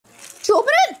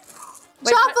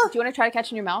Wait, do you want to try to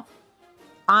catch in your mouth?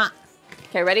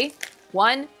 Okay, ready?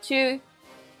 1, 2.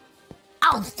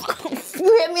 Ow!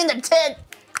 You hit me in the tit.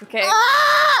 Okay.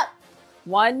 Ah!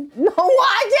 1. No,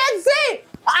 I can't see.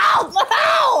 Ow!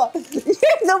 Ow!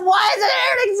 Why is it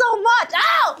hurting so much?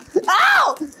 Ow!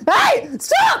 Ow! Hey!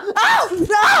 Stop! Ow!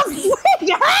 Ow!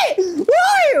 Hey! Who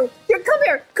are you? Here, come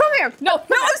here. Come here. No,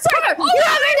 I'm sorry. Oh, You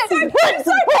have me. I'm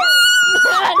sorry.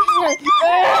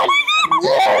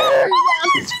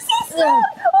 She's so strong.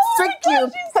 Frick you.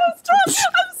 She's so strong.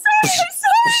 I'm sorry.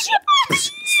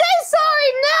 Say sorry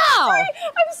now.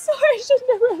 I'm sorry. I should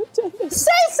never have done this.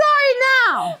 Say sorry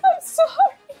now. I'm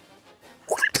sorry.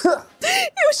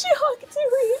 She hugged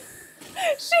me.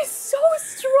 She's so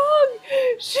strong.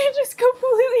 She just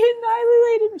completely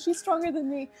annihilated me. She's stronger than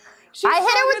me. I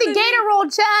hit her with the gator roll,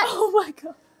 chat. Oh my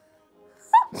god.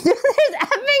 There's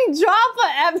effing Jaffa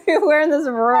everywhere in this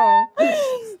room.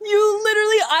 You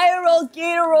literally IRL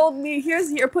gator rolled me.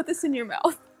 Here, put this in your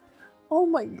mouth. Oh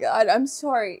my god, I'm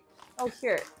sorry. Oh,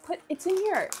 here. It's in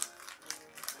here.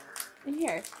 In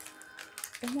here.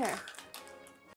 In there.